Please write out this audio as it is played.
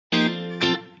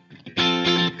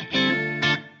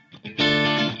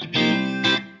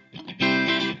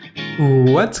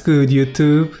What's good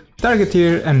YouTube? Target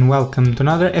here and welcome to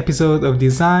another episode of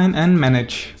Design and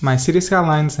Manage, my city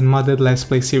Skylines and modded Let's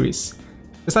Play series.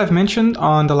 As I've mentioned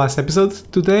on the last episode,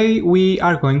 today we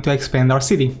are going to expand our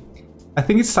city. I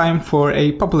think it's time for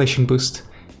a population boost,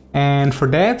 and for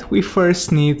that we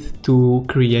first need to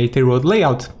create a road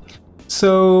layout.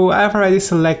 So I've already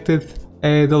selected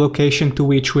the location to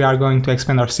which we are going to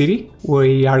expand our city.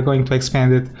 We are going to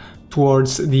expand it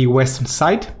towards the western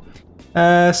side.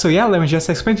 So yeah, let me just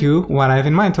explain to you what I have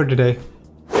in mind for today.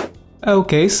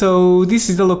 Okay, so this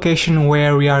is the location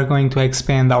where we are going to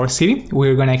expand our city.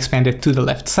 We're going to expand it to the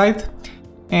left side.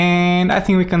 And I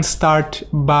think we can start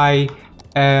by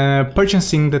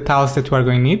purchasing the tiles that we are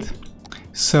going to need.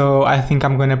 So I think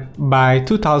I'm going to buy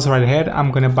 2 tiles right ahead.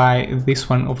 I'm going to buy this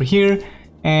one over here.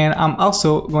 And I'm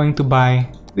also going to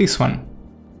buy this one.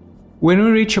 When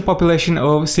we reach a population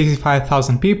of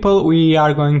 65,000 people, we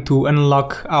are going to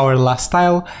unlock our last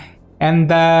tile.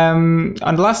 And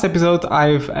on the last episode,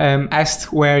 I've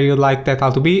asked where you'd like that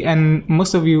tile to be, and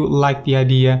most of you liked the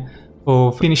idea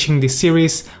of finishing this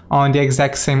series on the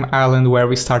exact same island where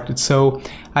we started. So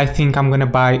I think I'm gonna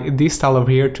buy this tile over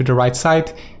here to the right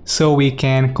side, so we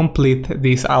can complete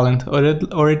this island,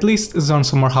 or at least zone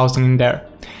some more housing in there.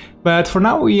 But for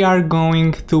now we are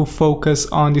going to focus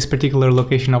on this particular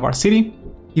location of our city.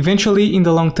 Eventually, in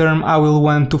the long term, I will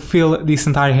want to fill this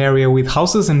entire area with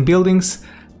houses and buildings,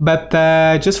 but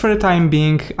just for the time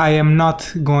being, I am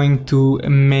not going to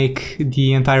make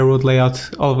the entire road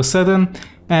layout all of a sudden.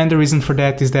 And the reason for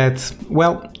that is that,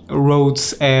 well,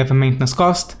 roads have a maintenance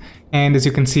cost, and as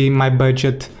you can see, my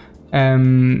budget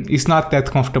is not that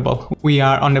comfortable. We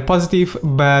are on the positive,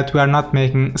 but we are not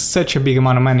making such a big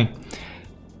amount of money.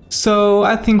 So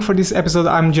I think for this episode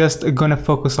I'm just gonna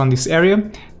focus on this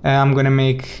area. I'm gonna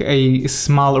make a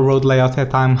small road layout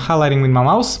that I'm highlighting with my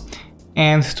mouse.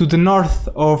 And to the north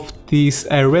of this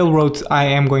railroad I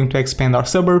am going to expand our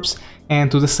suburbs,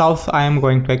 and to the south I am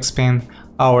going to expand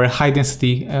our high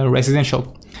density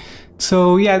residential.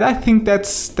 So yeah, I think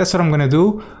that's what I'm gonna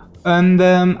do. And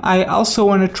I also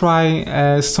want to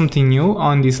try something new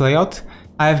on this layout.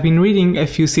 I've been reading a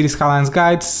few City Skylines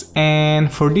guides,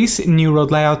 and for this new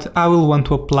road layout I will want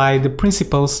to apply the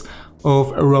principles of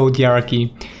road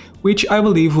hierarchy, which I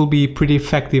believe will be pretty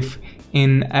effective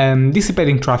in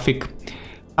dissipating traffic.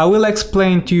 I will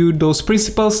explain to you those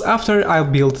principles after I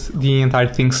build the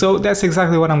entire thing, so that's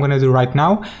exactly what I'm gonna do right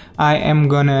now. I am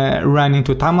gonna run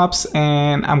into a time-lapse,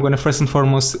 and I'm gonna first and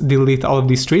foremost delete all of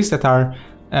these trees that are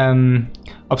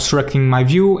obstructing my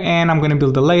view, and I'm gonna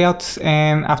build the layout,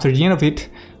 and after the end of it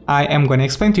I am gonna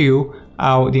explain to you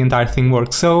how the entire thing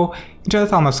works. So enjoy the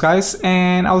time lapse guys,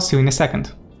 and I'll see you in a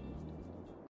second.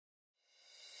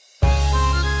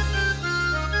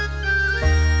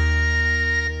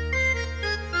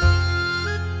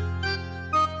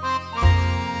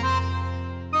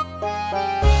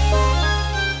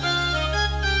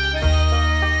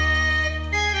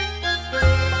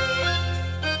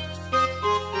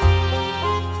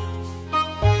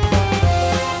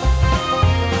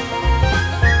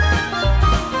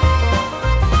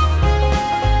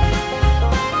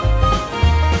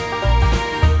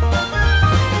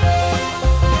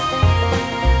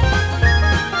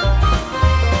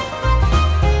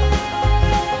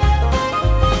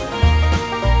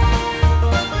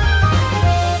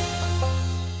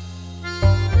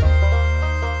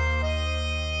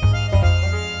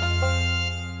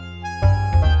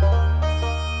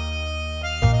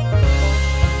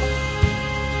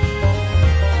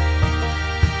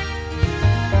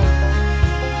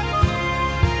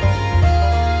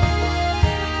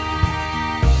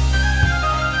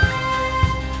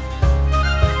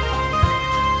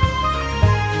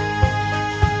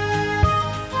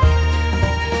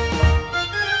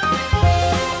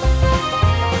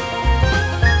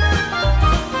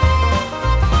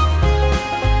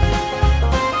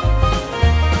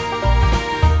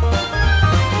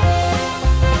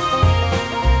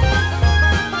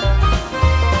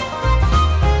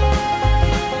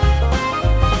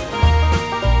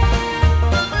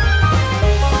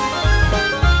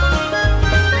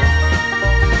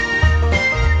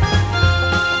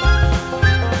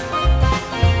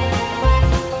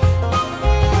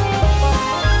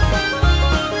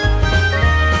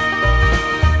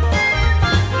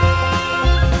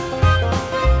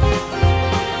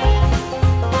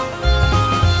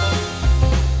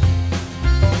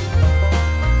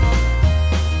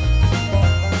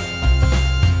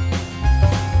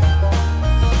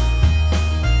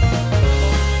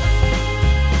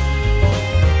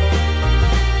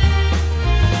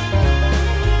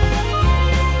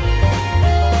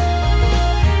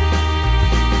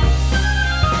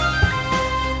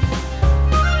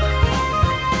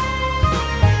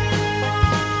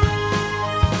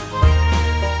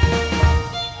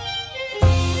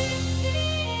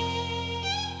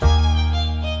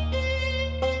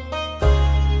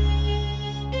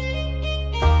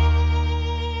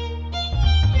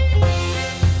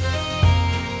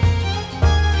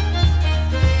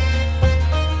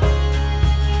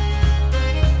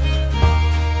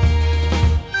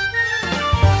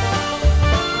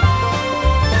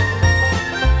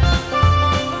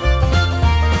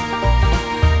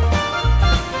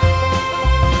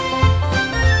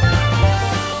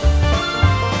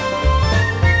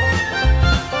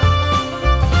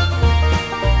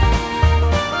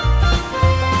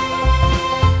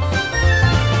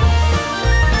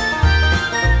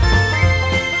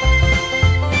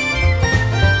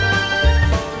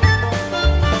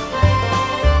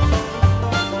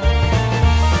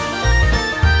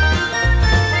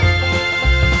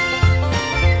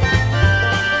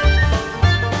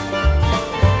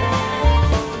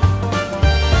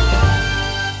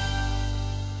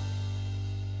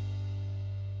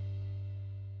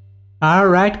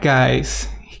 Alright guys,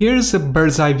 here's a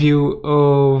bird's eye view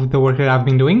of the work that I've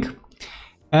been doing.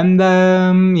 And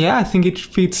yeah, I think it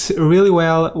fits really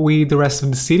well with the rest of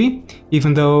the city,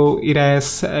 even though it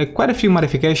has quite a few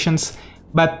modifications.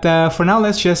 But for now,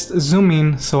 let's just zoom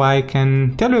in so I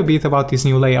can tell you a bit about this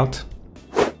new layout.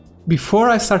 Before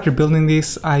I started building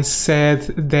this, I said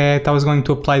that I was going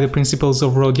to apply the principles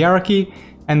of road hierarchy,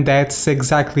 and that's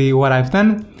exactly what I've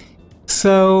done.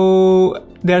 So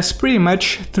there's pretty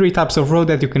much three types of road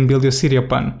that you can build your city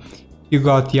upon. You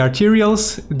got the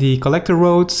arterials, the collector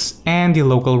roads, and the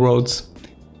local roads.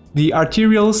 The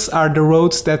arterials are the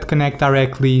roads that connect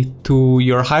directly to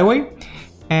your highway,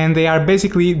 and they are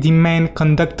basically the main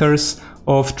conductors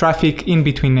of traffic in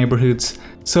between neighborhoods.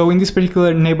 So in this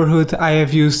particular neighborhood, I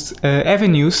have used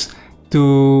avenues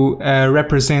to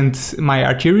represent my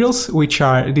arterials, which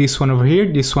are this one over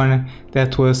here, this one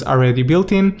that was already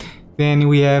built in. Then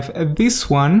we have this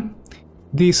one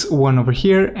over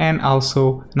here, and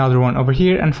also another one over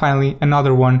here, and finally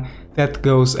another one that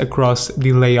goes across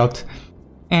the layout.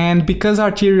 And because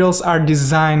arterials are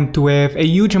designed to have a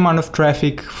huge amount of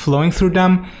traffic flowing through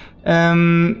them,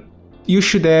 you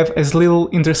should have as little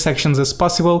intersections as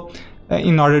possible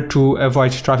in order to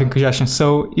avoid traffic congestion.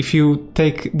 So if you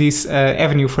take this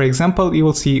avenue, for example, you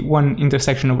will see one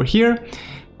intersection over here,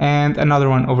 and another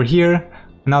one over here,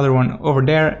 another one over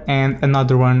there, and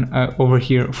another one over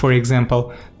here, for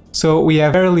example. So we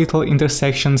have very little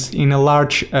intersections in a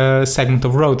large segment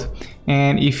of road,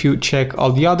 and if you check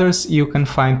all the others, you can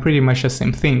find pretty much the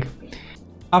same thing.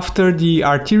 After the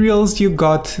arterials, you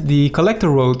got the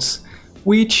collector roads,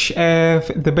 which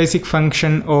have the basic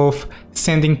function of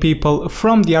sending people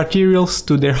from the arterials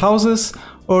to their houses,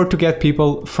 or to get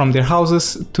people from their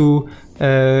houses to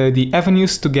the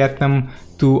avenues to get them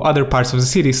to other parts of the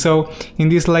city. So in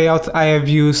this layout I have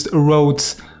used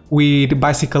roads with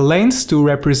bicycle lanes to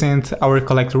represent our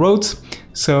collector roads.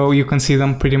 So you can see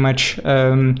them pretty much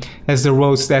as the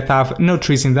roads that have no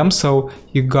trees in them. So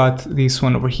you got this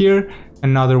one over here,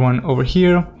 another one over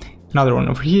here, another one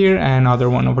over here, and another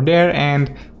one over there,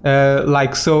 and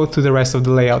like so to the rest of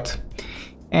the layout.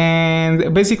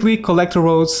 And basically collector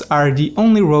roads are the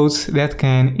only roads that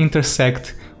can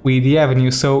intersect with the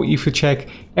avenue. So if you check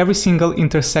every single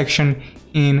intersection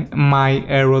in my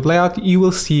road layout, you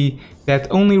will see that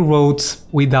only roads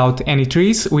without any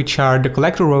trees, which are the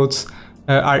collector roads,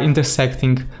 are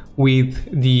intersecting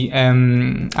with the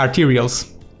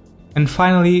arterials. And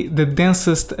finally, the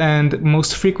densest and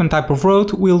most frequent type of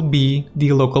road will be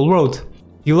the local road.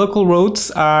 The local roads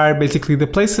are basically the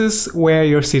places where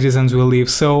your citizens will live,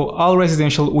 so all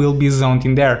residential will be zoned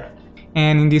in there.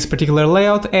 And in this particular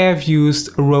layout I have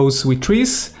used roads with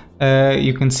trees.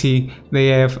 You can see they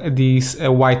have this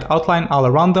white outline all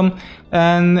around them,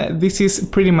 and this is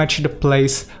pretty much the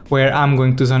place where I'm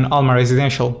going to zone all my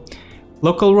residential.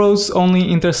 Local roads only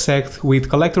intersect with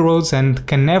collector roads and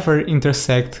can never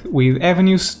intersect with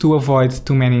avenues to avoid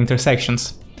too many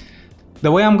intersections.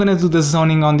 The way I'm gonna do the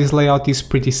zoning on this layout is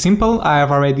pretty simple. I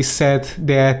have already said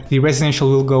that the residential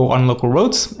will go on local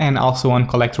roads and also on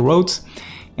collector roads.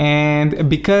 And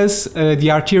because the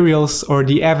arterials or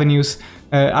the avenues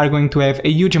are going to have a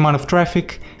huge amount of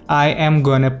traffic, I am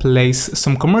gonna place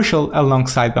some commercial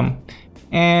alongside them.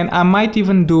 And I might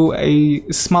even do a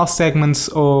small segments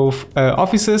of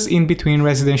offices in between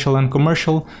residential and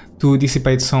commercial to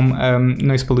dissipate some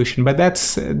noise pollution, but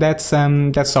that's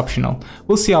optional.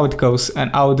 We'll see how it goes and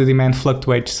how the demand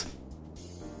fluctuates.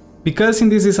 Because in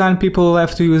this design people will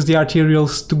have to use the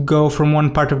arterials to go from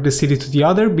one part of the city to the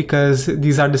other, because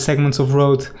these are the segments of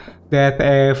road that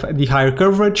have the higher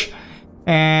coverage.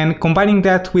 And combining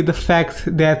that with the fact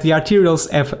that the arterials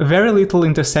have very little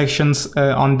intersections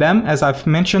on them, as I've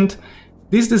mentioned,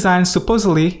 this design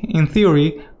supposedly, in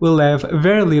theory, will have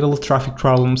very little traffic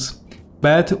problems.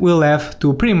 But we'll have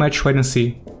to pretty much wait and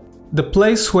see. The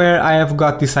place where I have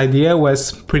got this idea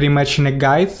was pretty much in a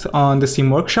guide on the Steam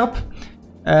Workshop.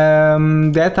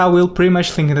 That I will pretty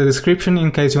much link in the description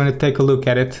in case you want to take a look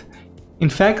at it. In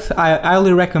fact, I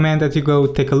highly recommend that you go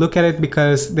take a look at it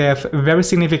because they have very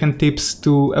significant tips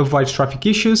to avoid traffic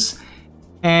issues,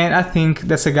 and I think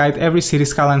that's a guide every City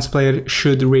Skylines player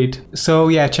should read. So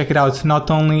yeah, check it out. Not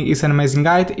only is it an amazing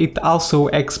guide, it also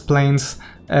explains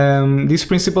these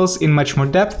principles in much more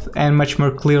depth and much more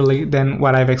clearly than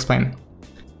what I've explained.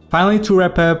 Finally, to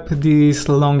wrap up this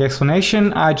long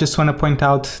explanation, I just want to point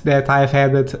out that I have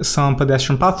added some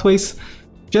pedestrian pathways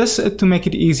just to make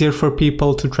it easier for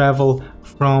people to travel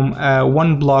from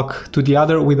one block to the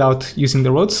other without using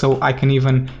the road, so I can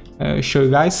even show you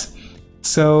guys.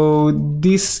 So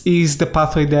this is the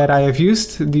pathway that I have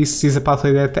used. This is a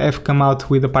pathway that I've come out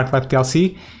with the Parklife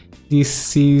DLC.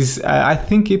 This is, I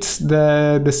think it's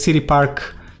the city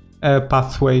park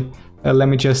pathway. Let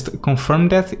me just confirm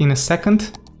that in a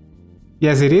second.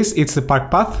 Yes, it is. It's the park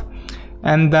path.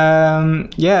 And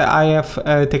yeah, I have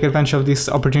taken advantage of this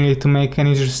opportunity to make an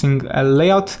interesting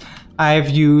layout. I have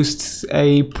used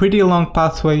a pretty long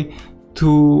pathway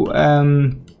to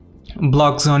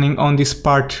block zoning on this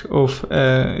part of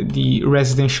the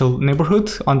residential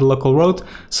neighborhood on the local road,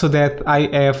 so that I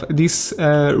have this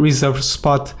reserved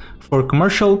spot for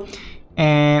commercial.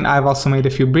 And I've also made a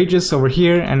few bridges over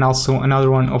here and also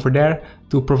another one over there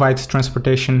to provide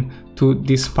transportation to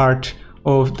this part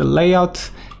of the layout.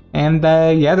 And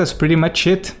yeah, that's pretty much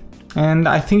it. And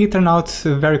I think it turned out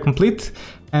very complete.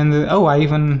 And oh, I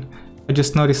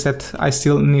just noticed that I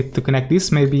still need to connect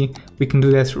this. Maybe we can do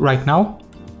that right now.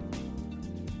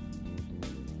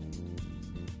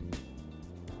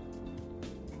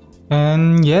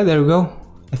 And yeah, there we go.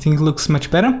 I think it looks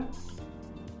much better.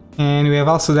 And we have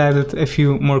also added a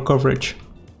few more coverage.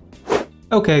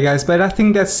 Okay guys, but I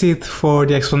think that's it for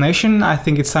the explanation. I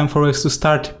think it's time for us to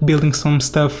start building some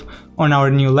stuff on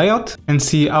our new layout and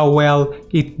see how well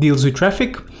it deals with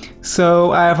traffic.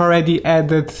 So I have already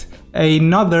added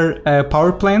another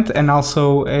power plant and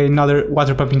also another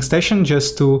water pumping station,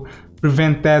 just to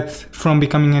prevent that from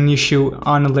becoming an issue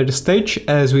on a later stage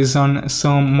as we zone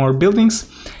some more buildings.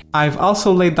 I've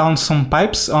also laid down some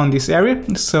pipes on this area,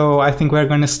 so I think we're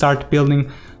going to start building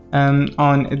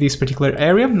on this particular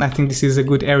area. I think this is a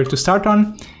good area to start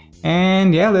on.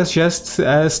 And yeah, let's just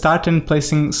start and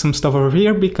placing some stuff over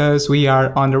here, because we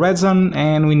are on the red zone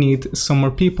and we need some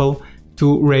more people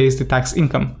to raise the tax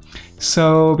income.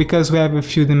 So because we have a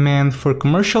few demand for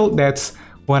commercial, that's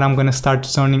what I'm going to start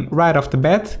zoning right off the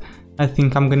bat. I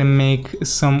think I'm going to make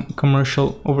some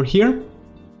commercial over here.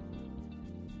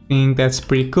 I think that's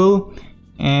pretty cool.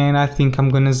 And I think I'm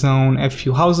gonna zone a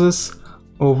few houses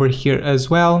over here as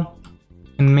well.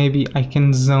 And maybe I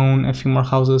can zone a few more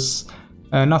houses,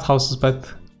 not houses, but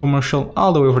commercial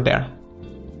all the way over there.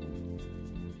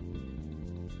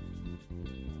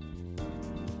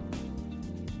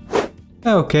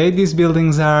 Okay, these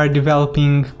buildings are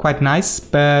developing quite nice,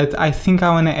 but I think I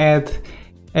want to add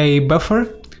a buffer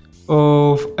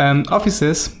of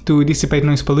offices to dissipate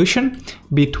noise pollution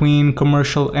between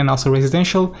commercial and also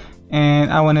residential,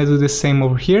 and I want to do the same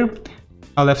over here.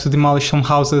 I'll have to demolish some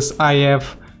houses I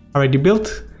have already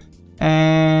built,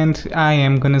 and I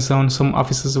am gonna zone some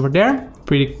offices over there.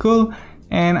 Pretty cool.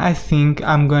 And I think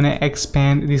I'm gonna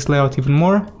expand this layout even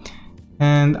more,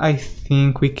 and I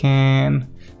think we can...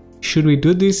 Should we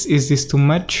do this? Is this too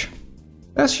much?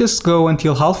 Let's just go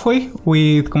until halfway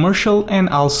with commercial and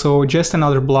also just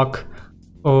another block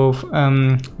of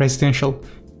residential,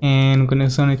 and I'm gonna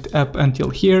zone it up until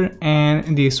here,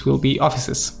 and this will be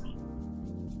offices.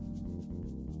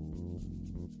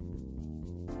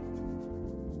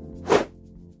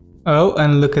 Oh,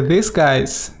 and look at this,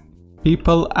 guys.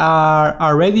 People are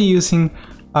already using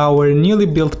our newly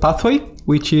built pathway,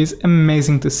 which is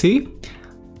amazing to see.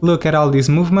 Look at all this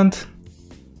movement.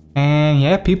 And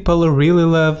yeah, people really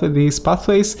love these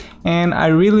pathways, and I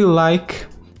really like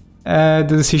the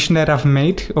decision that I've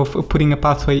made of putting a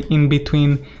pathway in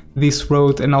between this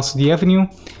road and also the avenue,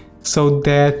 so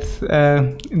that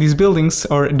these buildings,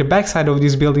 or the backside of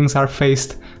these buildings, are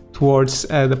faced towards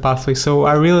the pathway. So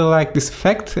I really like this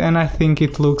effect, and I think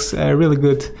it looks really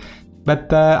good.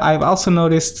 But I've also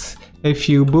noticed a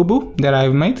few boo-boo that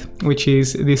I've made, which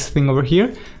is this thing over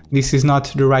here. This is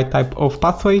not the right type of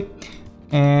pathway,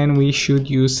 and we should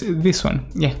use this one.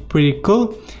 Yeah, pretty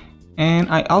cool. And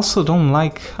I also don't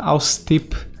like how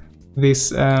steep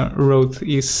this road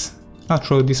is, not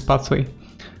road, this pathway.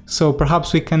 So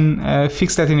perhaps we can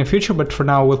fix that in the future, but for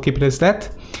now we'll keep it as that.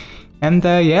 And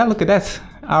yeah, look at that,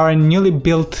 our newly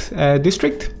built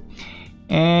district.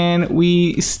 And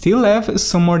we still have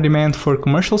some more demand for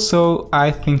commercial, so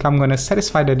I think I'm gonna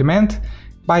satisfy the demand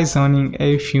by zoning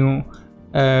a few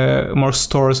more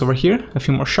stores over here, a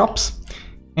few more shops.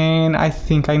 And I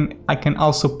think I can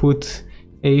also put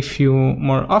a few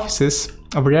more offices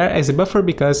over there as a buffer,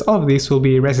 because all of this will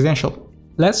be residential.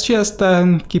 Let's just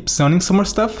keep zoning some more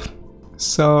stuff.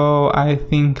 So I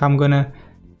think I'm gonna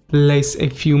place a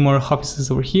few more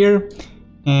offices over here,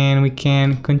 and we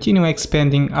can continue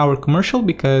expanding our commercial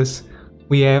because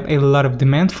we have a lot of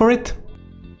demand for it.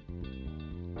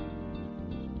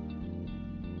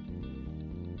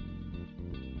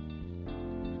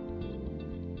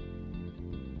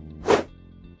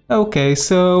 Okay,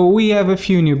 so we have a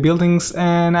few new buildings,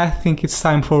 and I think it's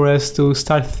time for us to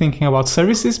start thinking about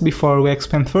services before we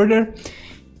expand further.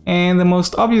 And the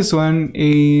most obvious one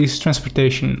is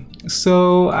transportation.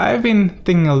 So I've been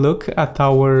taking a look at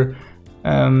our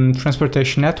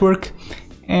transportation network,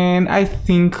 and I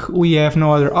think we have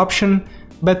no other option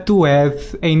but to add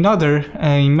another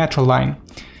metro line.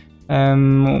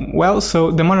 Well,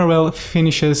 so the monorail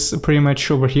finishes pretty much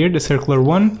over here, the circular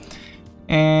one,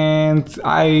 and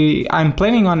I'm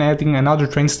planning on adding another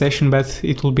train station, but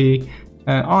it will be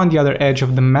on the other edge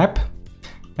of the map,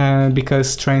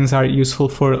 because trains are useful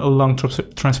for a long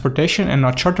transportation and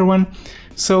not shorter one.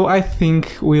 So I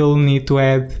think we'll need to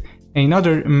add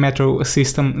another metro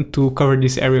system to cover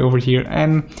this area over here,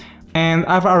 and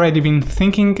I've already been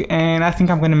thinking, and I think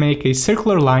I'm gonna make a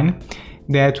circular line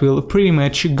that will pretty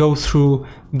much go through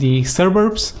the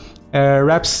suburbs,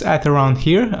 wraps at around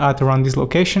here, at around this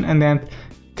location, and then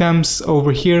comes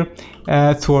over here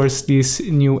towards this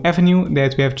new avenue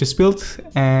that we have just built,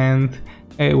 and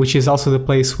which is also the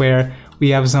place where we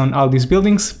have zoned all these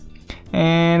buildings,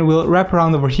 and we'll wrap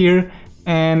around over here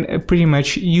and pretty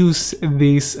much use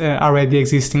this already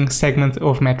existing segment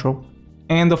of metro.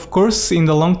 And of course, in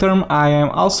the long term, I am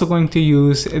also going to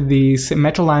use this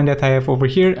metro line that I have over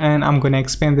here, and I'm going to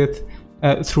expand it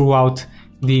throughout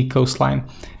the coastline.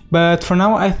 But for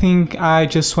now, I think I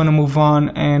just want to move on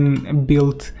and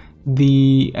build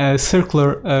the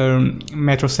circular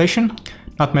metro station.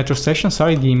 Not metro station,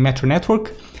 sorry, the metro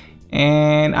network.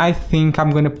 And I think I'm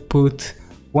going to put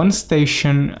one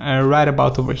station right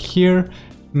about over here,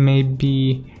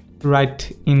 maybe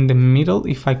right in the middle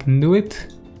if I can do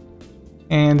it,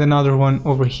 and another one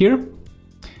over here,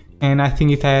 and I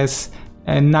think it has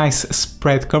a nice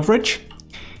spread coverage,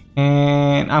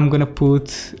 and I'm gonna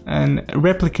put and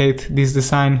replicate this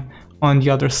design on the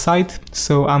other side,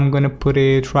 so I'm gonna put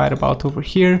it right about over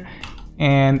here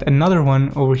and another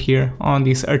one over here on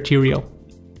this arterial,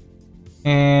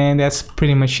 and that's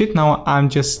pretty much it. Now I'm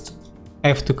just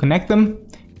have to connect them,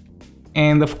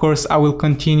 and of course I will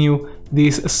continue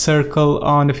this circle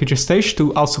on the future stage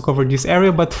to also cover this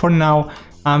area, but for now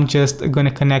I'm just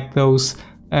gonna connect those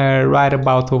right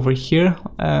about over here,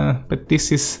 but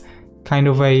this is kind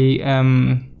of a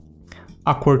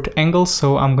awkward angle,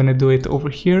 so I'm gonna do it over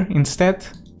here instead.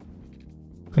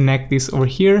 Connect this over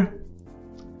here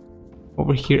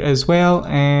as well,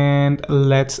 and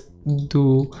let's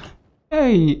do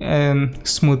a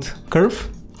smooth curve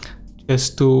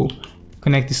just to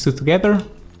connect these two together.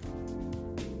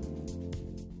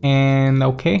 And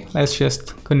okay, let's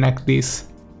just connect this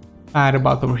at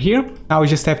about over here. Now we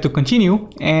just have to continue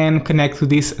and connect to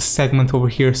this segment over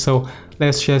here, so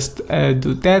let's just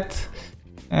do that.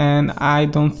 And I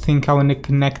don't think I want to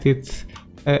connect it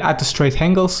at a straight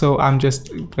angle, so I'm just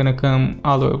gonna come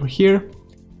all the way over here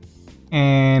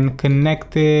and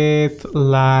connect it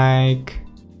like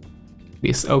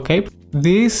this. Okay,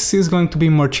 this is going to be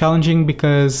more challenging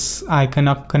because I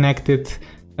cannot connect it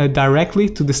directly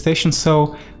to the station,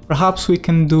 so perhaps we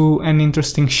can do an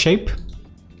interesting shape.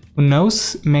 Who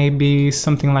knows, maybe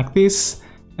something like this,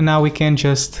 and now we can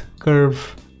just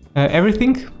curve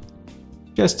everything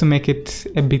just to make it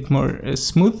a bit more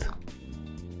smooth.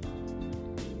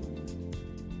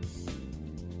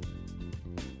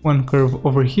 One curve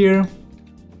over here,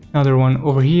 another one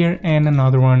over here, and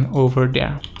another one over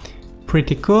there.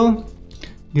 Pretty cool.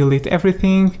 Delete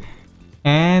everything,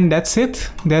 and that's it.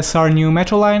 That's our new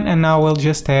metro line, and now we'll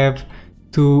just have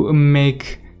to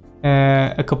make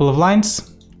a couple of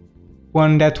lines.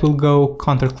 One that will go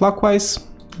counterclockwise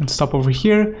and stop over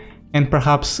here, and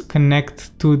perhaps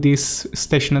connect to this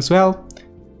station as well,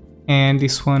 and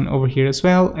this one over here as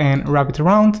well, and wrap it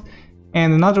around,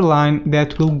 and another line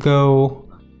that will go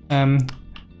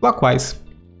clockwise,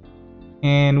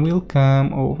 and we'll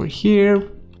come over here.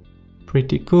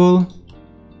 Pretty cool.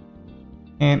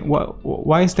 And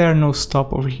why is there no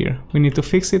stop over here? We need to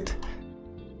fix it.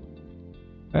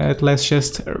 But let's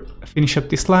just finish up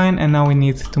this line, and now we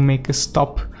need to make a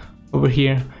stop over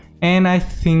here. And I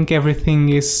think everything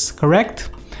is correct.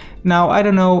 Now I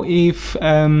don't know if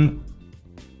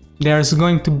there's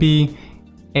going to be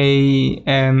a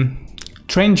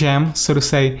train jam, so to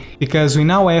say, because we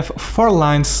now have 4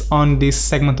 lines on this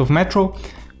segment of metro,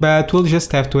 but we'll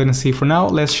just have to wait and see. For now,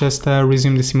 let's just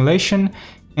resume the simulation.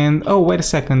 And oh, wait a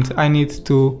second, I need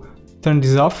to turn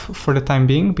this off for the time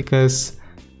being because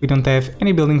we don't have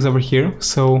any buildings over here,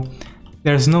 so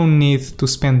there's no need to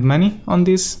spend money on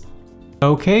this.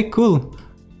 Okay, cool.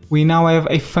 We now have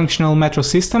a functional metro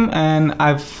system, and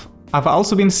I've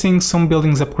also been seeing some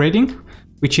buildings upgrading,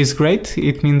 which is great.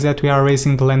 It means that we are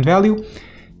raising the land value.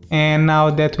 And now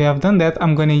that we have done that,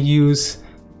 I'm gonna use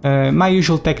my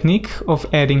usual technique of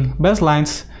adding bus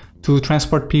lines to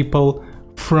transport people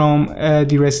from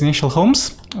the residential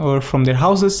homes or from their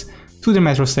houses to the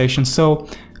metro station. So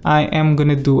I am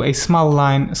gonna do a small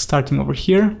line starting over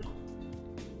here,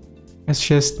 Let's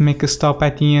just make a stop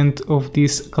at the end of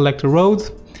this collector road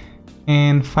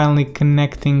and finally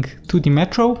connecting to the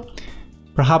metro.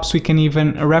 Perhaps we can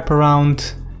even wrap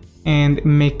around and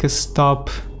make a stop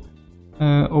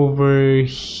over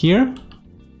here,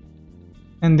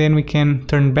 and then we can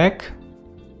turn back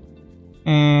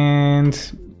and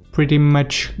pretty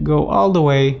much go all the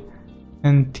way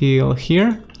until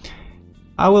here.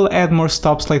 I will add more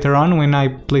stops later on when I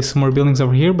place some more buildings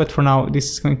over here, but for now this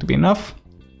is going to be enough.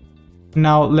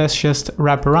 Now let's just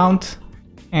wrap around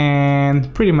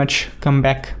and pretty much come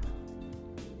back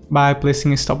by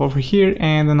placing a stop over here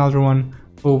and another one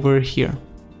over here.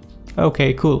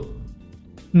 Okay, cool.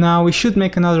 Now we should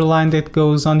make another line that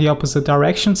goes on the opposite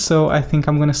direction, so I think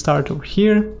I'm gonna start over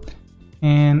here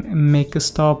and make a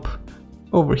stop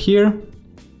over here.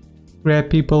 Grab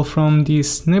people from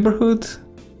this neighborhood,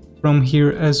 from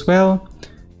here as well.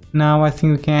 Now I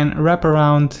think we can wrap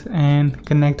around and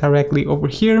connect directly over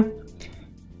here.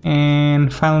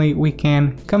 And finally we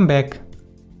can come back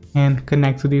and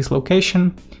connect to this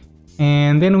location.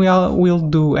 And then we'll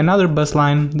do another bus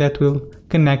line that will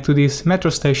connect to this metro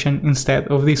station instead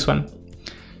of this one.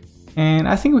 And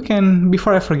I think we can,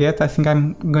 before I forget, I think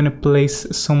I'm gonna place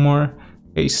some more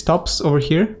stops over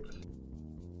here.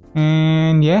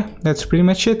 And yeah, that's pretty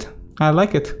much it. I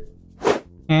like it.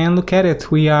 And look at it,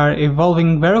 we are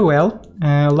evolving very well.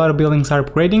 A lot of buildings are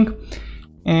upgrading.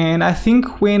 And I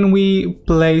think when we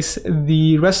place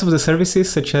the rest of the services,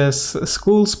 such as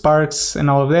schools, parks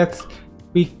and all of that,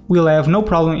 we will have no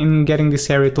problem in getting this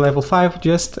area to level 5,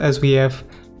 just as we have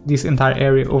this entire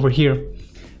area over here.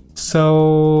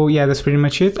 So yeah, that's pretty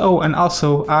much it. Oh, and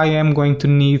also I am going to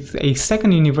need a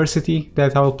second university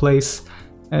that I will place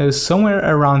somewhere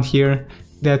around here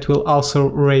that will also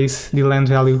raise the land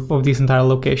value of this entire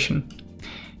location.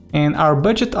 And our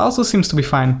budget also seems to be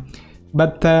fine.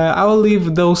 But I will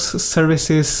leave those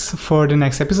services for the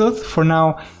next episode. For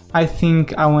now, I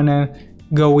think I wanna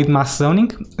go with mass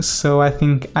zoning. So I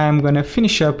think I am gonna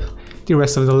finish up the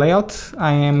rest of the layout.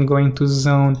 I am going to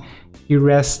zone the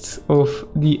rest of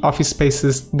the office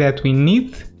spaces that we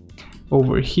need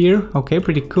over here. Okay,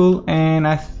 pretty cool. And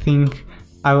I think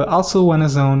I will also wanna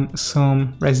zone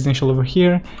some residential over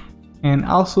here and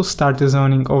also start the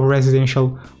zoning of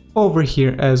residential over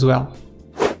here as well.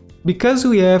 Because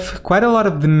we have quite a lot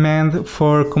of demand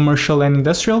for commercial and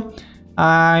industrial,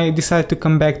 I decided to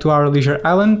come back to our leisure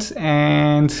island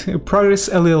and progress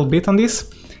a little bit on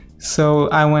this. So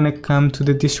I want to come to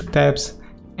the district tabs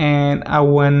and I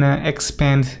want to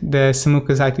expand the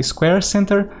Samukas IT Square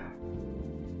Center.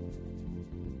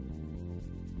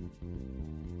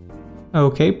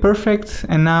 Okay, perfect.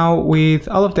 And now with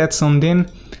all of that zoned in,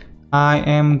 I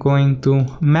am going to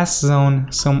mass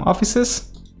zone some offices.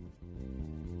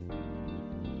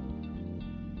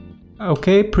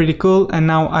 Okay, pretty cool. And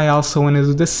now I also want to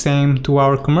do the same to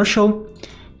our commercial,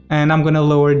 and I'm gonna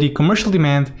lower the commercial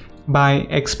demand by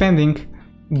expanding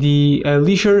the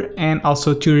leisure and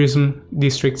also tourism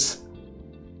districts.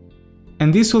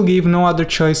 And this will give no other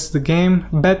choice to the game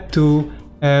but to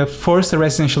force the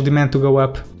residential demand to go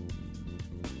up.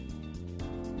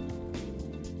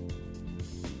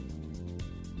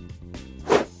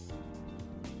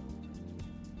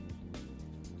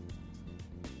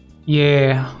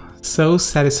 Yeah. So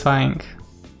satisfying.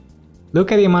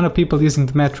 Look at the amount of people using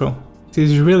the metro. This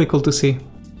is really cool to see.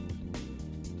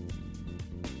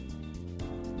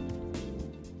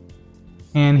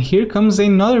 And here comes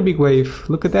another big wave.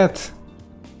 Look at that.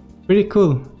 Pretty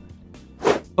cool.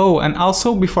 Oh, and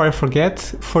also before I forget,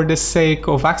 for the sake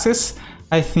of access,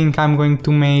 I think I'm going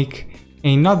to make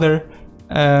another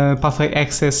pathway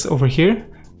access over here.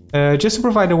 Just to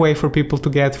provide a way for people to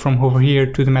get from over here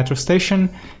to the metro station.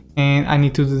 And I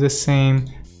need to do the same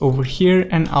over here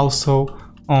and also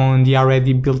on the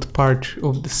already built part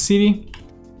of the city,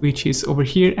 which is over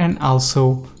here and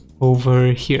also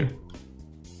over here.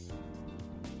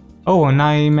 Oh, and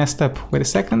I messed up. Wait a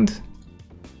second.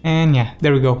 And yeah,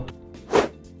 there we go.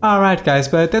 Alright guys,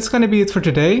 but that's gonna be it for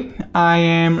today. I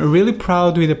am really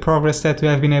proud with the progress that we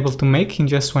have been able to make in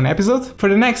just one episode. For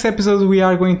the next episode we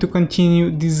are going to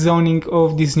continue the zoning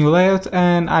of this new layout,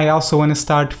 and I also want to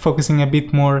start focusing a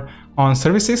bit more on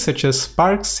services such as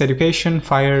parks, education,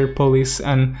 fire, police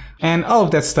and all of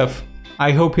that stuff.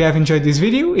 I hope you have enjoyed this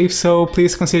video. If so,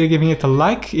 please consider giving it a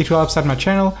like, it will help out my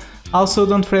channel. Also,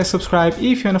 don't forget to subscribe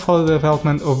if you want to follow the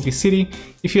development of this city.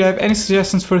 If you have any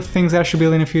suggestions for things that I should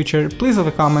build in the future, please leave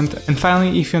a comment. And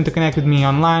finally, if you want to connect with me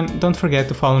online, don't forget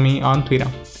to follow me on Twitter.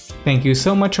 Thank you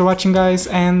so much for watching guys,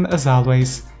 and as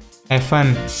always, have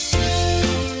fun!